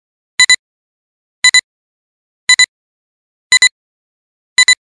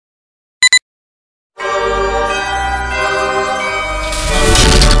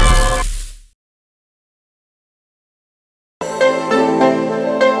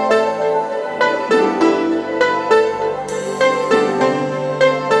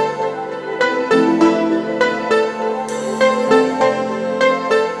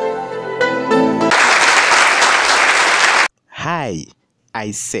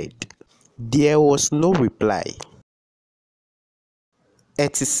I said. There was no reply.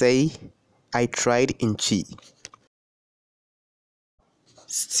 Say, I tried in Chi.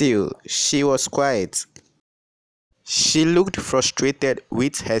 Still, she was quiet. She looked frustrated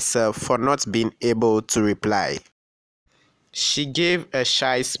with herself for not being able to reply. She gave a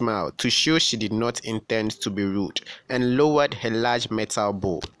shy smile to show she did not intend to be rude and lowered her large metal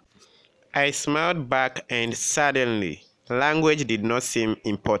bowl. I smiled back and suddenly, language did not seem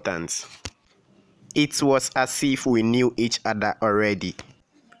important. It was as if we knew each other already.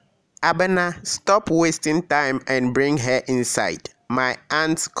 Abena, stop wasting time and bring her inside, my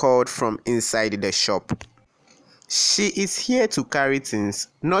aunt called from inside the shop. She is here to carry things,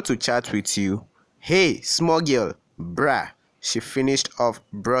 not to chat with you. Hey, small girl, brah. She finished off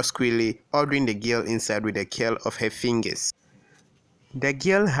brusquely, ordering the girl inside with a curl of her fingers. The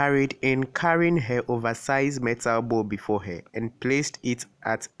girl hurried in, carrying her oversized metal bowl before her, and placed it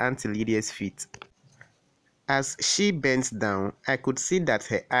at Auntie Lydia's feet. As she bent down, I could see that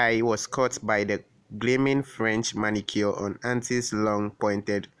her eye was caught by the gleaming French manicure on Auntie's long,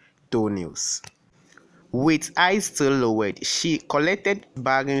 pointed toenails. With eyes still lowered, she collected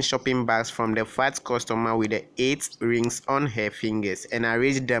bargain shopping bags from the fat customer with the 8 rings on her fingers and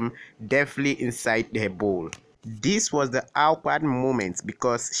arranged them deftly inside her bowl. This was the awkward moment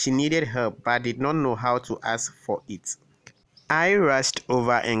because she needed help but did not know how to ask for it. I rushed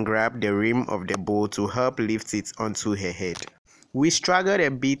over and grabbed the rim of the bowl to help lift it onto her head. We struggled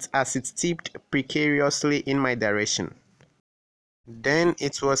a bit as it tipped precariously in my direction. Then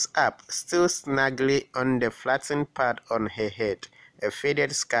it was up, still snugly on the flattened part on her head, a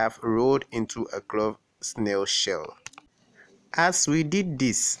faded scarf rolled into a cloth snail shell. As we did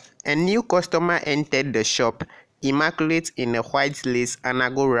this, a new customer entered the shop, immaculate in a white lace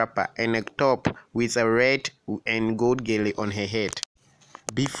anago wrapper and a top with a red and gold gele on her head.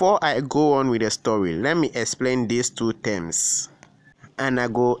 Before I go on with the story, let me explain these two terms,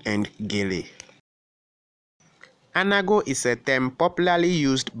 anago and gele. Anago is a term popularly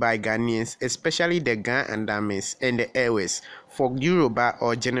used by Ghanaians, especially the Ga and Dames and the Ewes, for Yoruba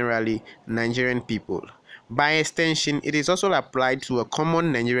or generally Nigerian people. By extension, it is also applied to a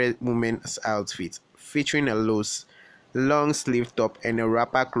common Nigerian woman's outfit, featuring a loose, long-sleeved top and a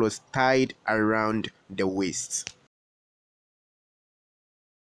wrapper cloth tied around the waist.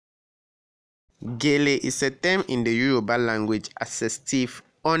 Gele is a term in the Yoruba language as a stiff,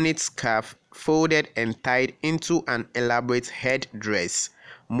 ornate scarf folded and tied into an elaborate headdress,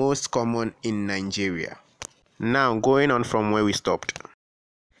 most common in Nigeria. Now, going on from where we stopped.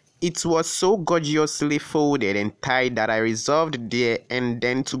 It was so gorgeously folded and tied that I resolved there and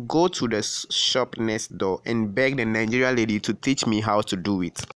then to go to the shop next door and beg the Nigerian lady to teach me how to do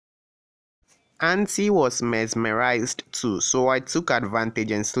it. Auntie was mesmerized too, so I took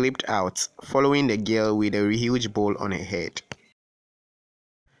advantage and slipped out, following the girl with a huge bowl on her head.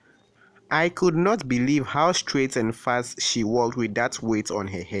 I could not believe how straight and fast she walked with that weight on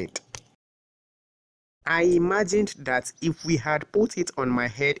her head. I imagined that if we had put it on my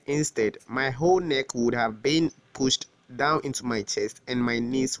head instead, my whole neck would have been pushed down into my chest and my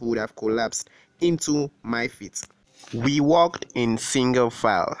knees would have collapsed into my feet. We walked in single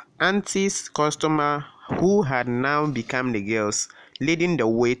file, Auntie's customer, who had now become the girls, leading the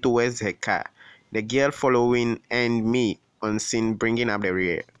way towards her car, the girl following and me unseen bringing up the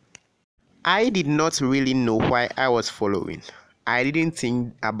rear. I did not really know why I was following. I didn't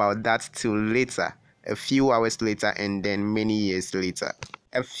think about that till later, a few hours later and then many years later.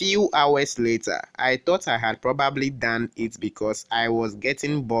 A few hours later, I thought I had probably done it because I was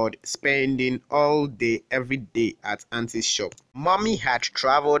getting bored spending all day every day at Auntie's shop. Mommy had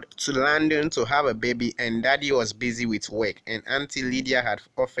traveled to London to have a baby and Daddy was busy with work and Auntie Lydia had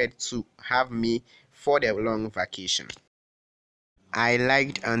offered to have me for the long vacation. I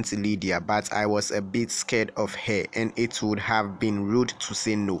liked Auntie Lydia, but I was a bit scared of her and it would have been rude to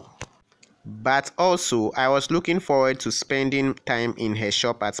say no. But also, I was looking forward to spending time in her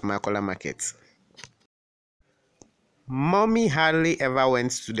shop at Makola Market. Mommy hardly ever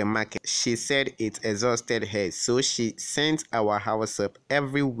went to the market. She said it exhausted her, so she sent our house up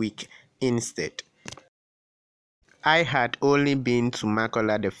every week instead. I had only been to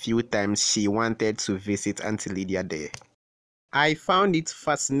Makola the few times she wanted to visit Auntie Lydia there. I found it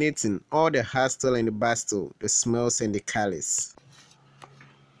fascinating, all the hustle and the bustle, the smells and the colors.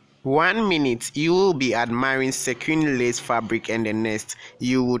 1 minute you will be admiring sequin lace fabric and the next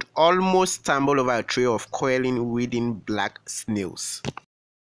you would almost stumble over a tray of coiling within black snails.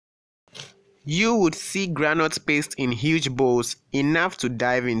 You would see granite paste in huge bowls, enough to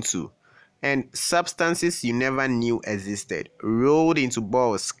dive into. and substances you never knew existed, rolled into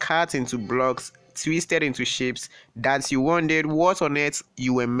balls, cut into blocks, twisted into shapes that you wondered what on earth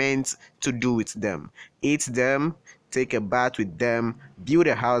you were meant to do with them. Eat them, take a bath with them, build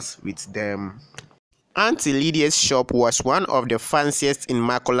a house with them. Auntie Lydia's shop was one of the fanciest in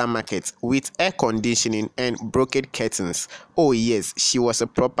Makola Market, with air conditioning and brocade curtains. Oh yes, she was a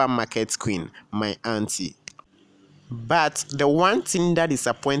proper market queen, my auntie. But the one thing that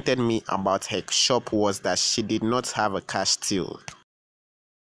disappointed me about her shop was that she did not have a cash till.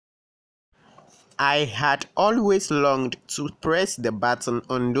 I had always longed to press the button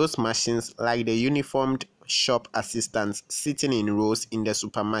on those machines like the uniformed shop assistants sitting in rows in the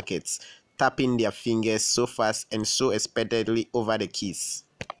supermarkets, tapping their fingers so fast and so expectantly over the keys.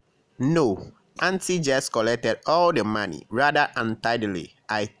 No, Auntie just collected all the money, rather untidily,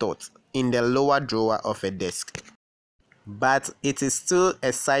 I thought, in the lower drawer of a desk. But it is still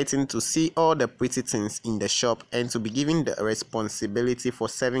exciting to see all the pretty things in the shop and to be given the responsibility for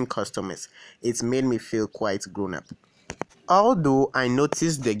serving customers. It made me feel quite grown up. Although I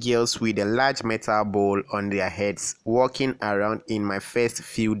noticed the girls with a large metal bowl on their heads walking around in my first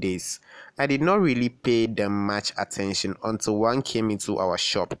few days, I did not really pay them much attention until one came into our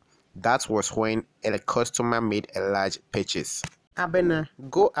shop. That was when a customer made a large purchase. Abena,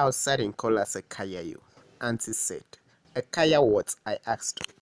 go outside and call us a kaya, you, Auntie said. A kaya what? I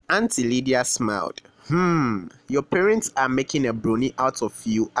asked. Auntie Lydia smiled. Your parents are making a brony out of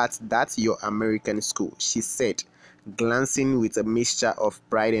you at that your American school, she said, glancing with a mixture of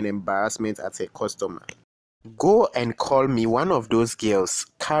pride and embarrassment at her customer. Go and call me one of those girls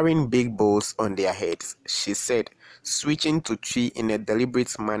carrying big bowls on their heads, she said, switching to Twi in a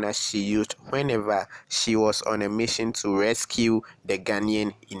deliberate manner she used whenever she was on a mission to rescue the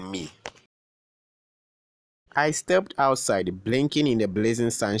Ghanaian in me. I stepped outside, blinking in the blazing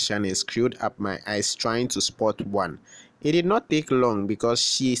sunshine and screwed up my eyes trying to spot one. It did not take long because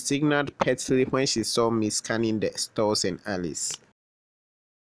she signaled pettily when she saw me scanning the stalls and alleys.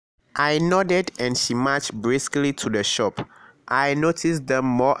 I nodded and she marched briskly to the shop. I noticed them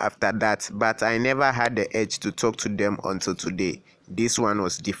more after that, but I never had the urge to talk to them until today. This one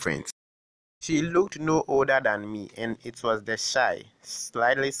was different. She looked no older than me, and it was the shy,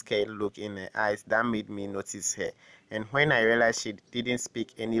 slightly scared look in her eyes that made me notice her. And when I realized she didn't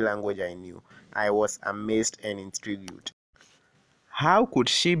speak any language I knew, I was amazed and intrigued. How could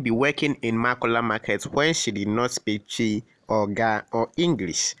she be working in Makola Market when she did not speak Twi or Ga or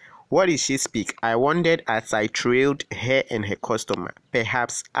English? What did she speak? I wondered as I trailed her and her customer.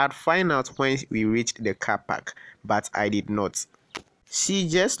 Perhaps I'd find out when we reached the car park, but I did not. She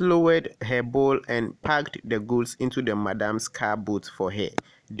just lowered her bowl and packed the goods into the madam's car boot for her.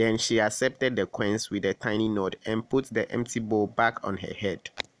 Then she accepted the coins with a tiny nod and put the empty bowl back on her head.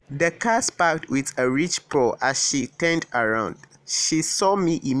 The car sparked with a rich purr as she turned around. She saw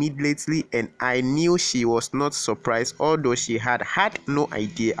me immediately and I knew she was not surprised, although she had no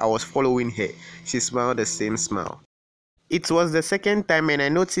idea I was following her. She smiled the same smile. It was the second time and I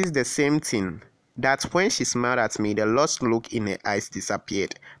noticed the same thing. That when she smiled at me, the lost look in her eyes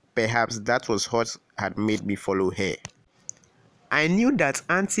disappeared. Perhaps that was what had made me follow her. I knew that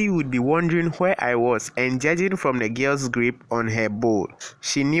Auntie would be wondering where I was, and judging from the girl's grip on her bowl,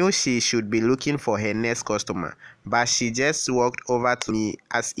 she knew she should be looking for her next customer, but she just walked over to me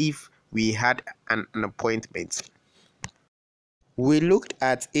as if we had an appointment. We looked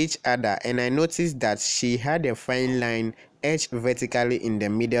at each other and I noticed that she had a fine line etched vertically in the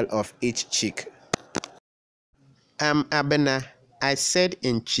middle of each cheek. Abena, I said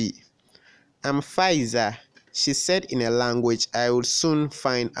in Twi. Faiza, she said in a language I would soon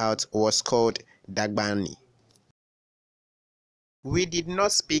find out was called Dagbani. We did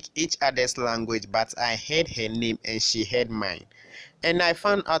not speak each other's language, but I heard her name and she heard mine. And I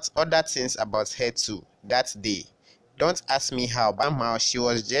found out other things about her too that day. Don't ask me how, but somehow she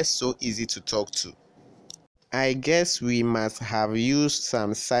was just so easy to talk to. I guess we must have used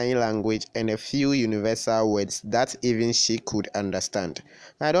some sign language and a few universal words that even she could understand.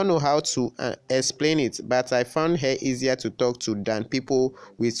 I don't know how to explain it, but I found her easier to talk to than people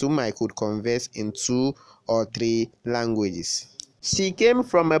with whom I could converse in 2 or 3 languages. She came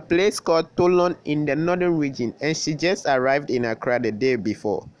from a place called Toulon in the northern region and she just arrived in Accra the day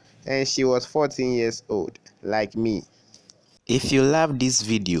before. And she was 14 years old, like me. If you love this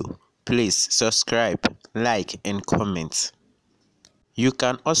video, please subscribe, like and comment. You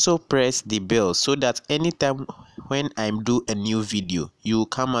can also press the bell so that anytime when I do a new video, you will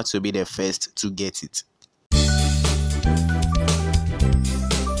come out to be the first to get it.